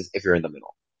their business if you're in the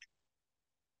middle.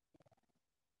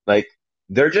 Like,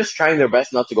 they're just trying their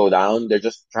best not to go down. They're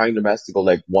just trying their best to go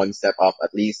like one step up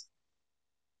at least.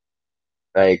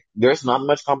 Like, there's not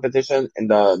much competition in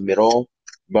the middle,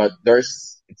 but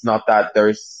it's not that,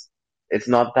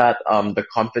 the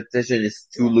competition is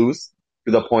too loose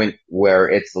to the point where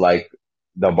it's like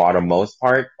the bottommost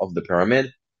part of the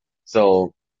pyramid.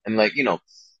 So, and like,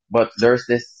 but there's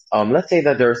this, let's say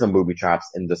that there are some booby traps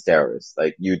in the stairs.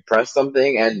 Like, you press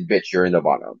something and bitch, you're in the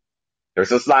bottom.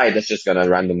 There's a slide that's just gonna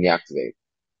randomly activate.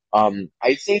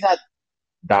 I'd say that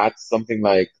that's something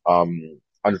like,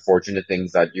 unfortunate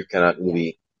things that you cannot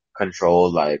really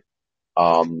control, like,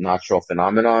 natural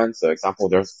phenomenon. So example,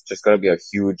 there's just gonna be a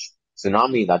huge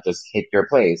tsunami that just hit your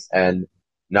place and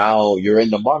now you're in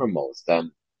the bottommost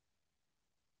and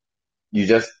you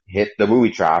just hit the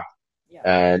booby trap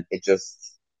and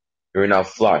you're now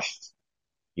flushed.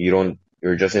 You're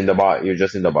just in the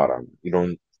bottom.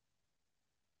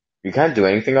 You can't do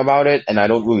anything about it, and I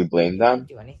don't really blame them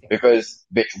because,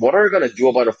 bitch, what are you gonna do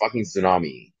about a fucking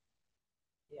tsunami?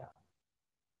 Yeah.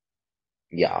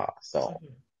 Yeah. So.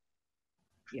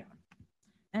 Yeah.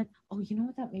 And you know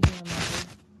what that made me remember?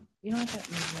 You know what that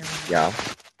made me remember? Yeah.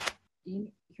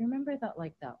 You remember that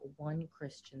that one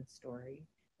Christian story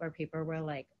where people were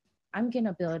like, "I'm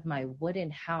gonna build my wooden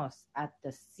house at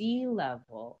the sea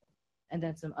level," and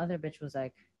then some other bitch was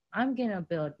like, "I'm gonna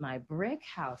build my brick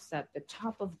house at the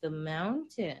top of the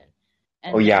mountain."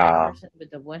 And then the person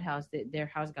with the wood house, their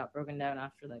house got broken down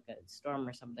after like a storm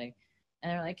or something.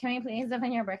 And they're like, "Can you please live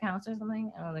in your brick house or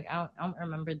something?" And I was like, I don't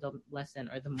remember the lesson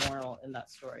or the moral in that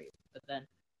story. But then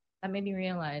that made me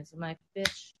realize, I'm like,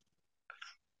 bitch,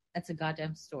 it's a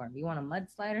goddamn storm. You want a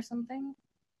mudslide or something?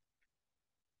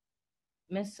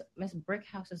 Miss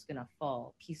Brickhouse is gonna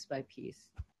fall piece by piece.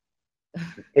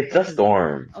 It's a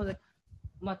storm. I was like,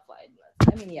 mudslide.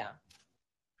 I mean, yeah,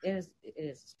 it is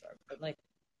a storm, but like,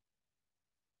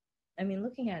 I mean,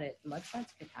 looking at it,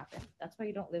 mudslides could happen. That's why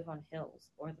you don't live on hills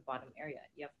or the bottom area.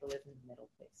 You have to live in the middle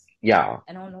place. Yeah.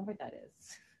 I don't know where that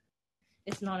is.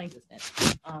 It's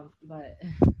non-existent. But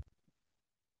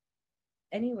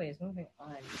anyways, moving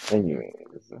on.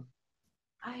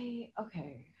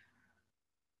 Okay.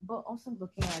 But also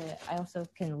looking at it, I also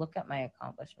can look at my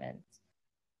accomplishments,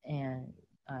 and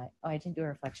I didn't do a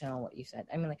reflection on what you said.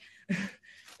 I mean, like,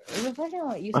 reflecting on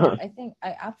what you said, I think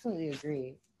I absolutely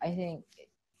agree. I think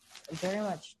very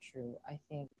much true. I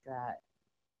think that,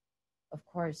 of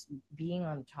course, being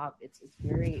on top, it's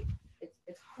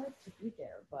hard to be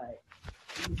there, but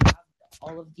you have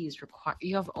all of these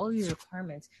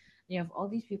requirements, and you have all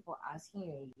these people asking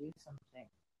you to do something,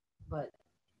 but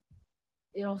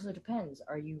it also depends.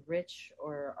 Are you rich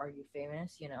or are you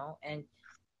famous?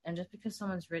 And just because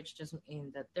someone's rich doesn't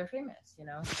mean that they're famous.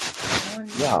 No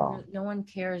one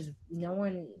cares. No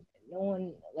one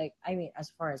like. I mean, as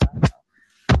far as I know,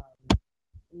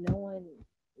 no one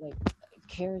like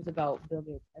cares about Bill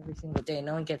Gates every single day.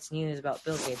 No one gets news about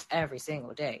Bill Gates every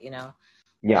single day.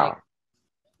 Yeah. Like,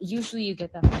 usually you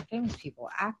get that from famous people,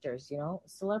 actors,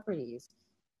 celebrities,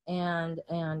 and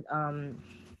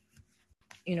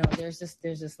there's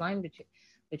this line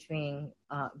between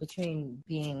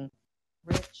being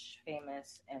rich,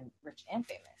 famous, and rich and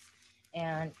famous.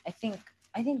 And I think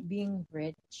being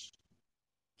rich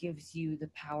gives you the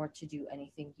power to do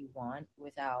anything you want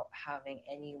without having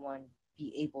anyone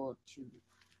be able to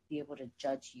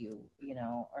judge you,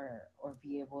 or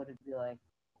be able to be like,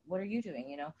 what are you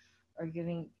doing, or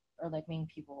like making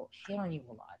people hate on you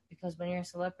a lot. Because when you're a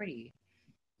celebrity,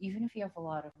 even if you have a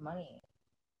lot of money,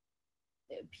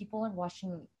 people are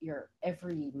watching your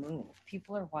every move.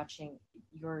 People are watching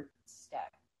your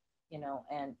step,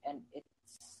 and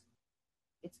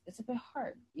it's a bit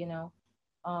hard,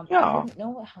 I don't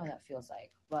know how that feels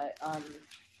like, but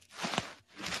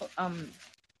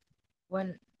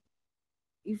when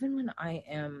when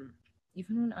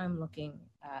I'm looking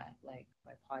at like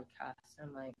my podcast,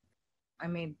 I'm like, I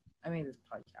made this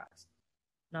podcast.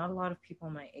 Not a lot of people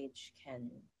my age can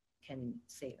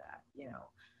say that,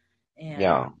 and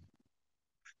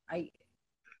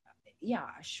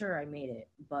sure, I made it,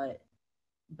 but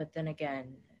then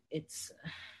again, it's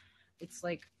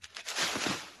like,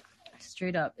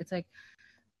 straight up, it's like,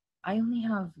 I only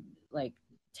have like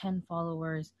 10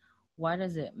 followers. Why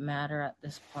does it matter at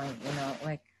this point?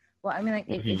 Like, well, I mean, like,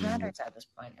 it matters at this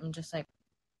point. I'm just like,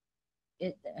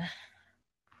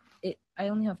 I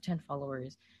only have 10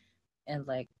 followers, and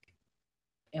like,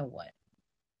 and what?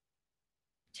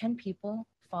 10 people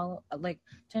follow, like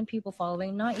 10 people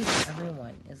following, not even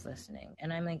everyone is listening.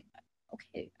 And I'm like,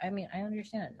 okay, I mean, I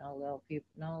understand not a lot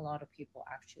of people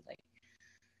actually like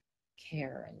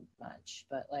care and much,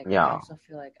 but like I Yeah. also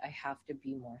feel like I have to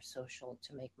be more social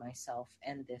to make myself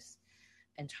and this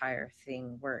entire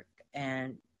thing work.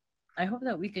 And I hope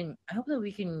that we can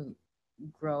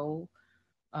grow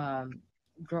um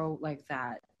grow like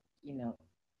that, you know,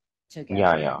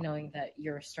 Yeah, together, yeah. knowing that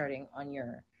you're starting on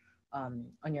your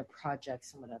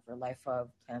projects and whatever, life of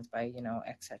plans by, you know,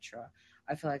 etc.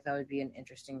 I feel like that would be an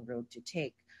interesting road to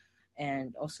take.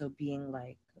 And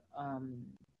um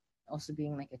also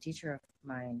being like a teacher of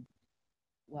mine,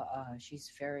 well,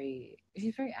 she's very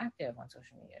active on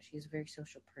social media. She's a very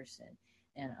social person,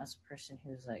 and as a person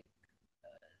who's like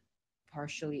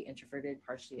partially introverted,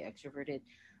 partially extroverted,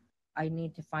 I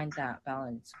need to find that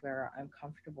balance where I'm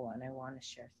comfortable and I want to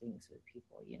share things with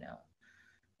people, you know.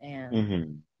 And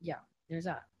Mm-hmm. yeah, there's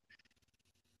that.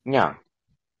 Yeah.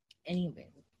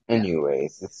 Anyway, yeah,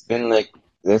 Anyways, it's been like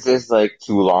this is like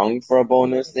too long for a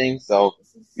bonus thing, so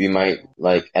this is we might so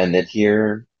like end it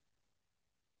here.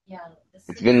 yeah, this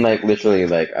It's is been like literally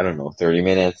like I don't know 30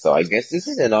 minutes, so I guess this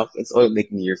is enough. It's only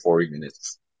making near 40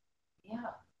 minutes.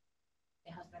 yeah.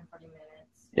 It has been 40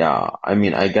 minutes. Yeah, I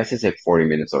mean I guess it's like 40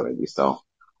 minutes already. So,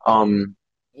 um,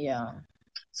 Yeah.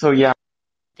 so yeah,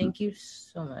 Thank you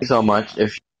so thank you so much much.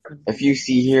 for If you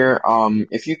see listening. here,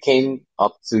 if you came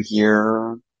up to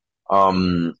here,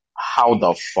 how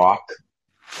the fuck?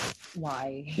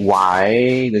 Why?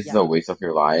 Why? This is Yeah, a waste of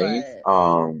your life. but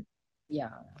yeah,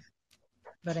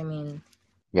 but I mean,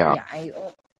 Yeah. yeah.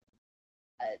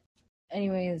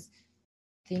 Anyways,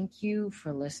 thank you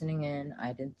for listening in.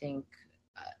 I didn't think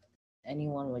uh,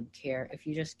 anyone would care if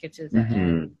you just skip to the Mm-hmm.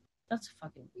 end. That's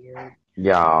fucking weird.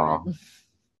 Yeah.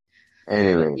 But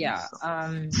but yeah, Anyways.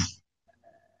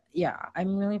 yeah,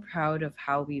 I'm really proud of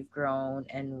how we've grown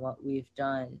and what we've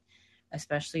done,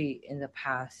 especially in the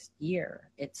past year.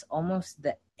 It's almost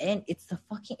the end.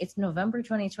 It's November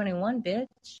 2021,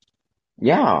 bitch.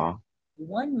 Yeah.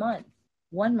 1 month.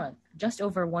 1 month. Just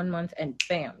over 1 month and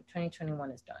bam,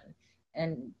 2021 is done.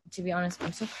 And to be honest,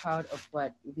 I'm so proud of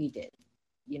what we did.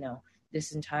 You know,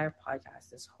 this entire podcast,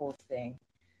 this whole thing,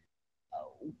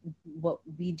 what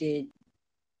we did,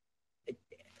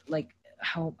 like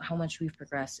how much we've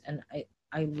progressed, and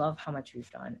I love how much we've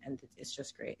done, and it's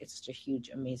just great. It's such a huge,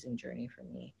 amazing journey for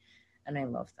me, and I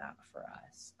love that for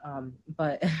us.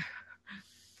 But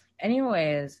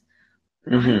anyways,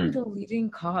 I'm Mm-hmm. the leading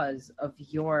cause of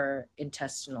your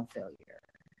intestinal failure.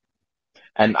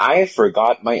 And I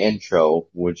forgot my intro,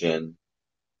 Woojin.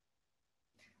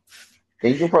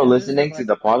 Thank you for And this is the listening to Bless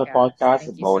the Pod Podcast. Podcast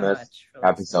Thank you so bonus much for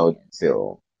listening episode in.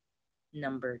 2.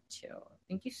 Number 2.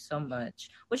 Thank you so much.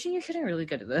 Which you're getting really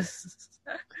good at this.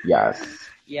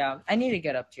 Yes. Yeah, I need to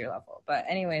get up to your level. But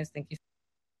anyways, thank you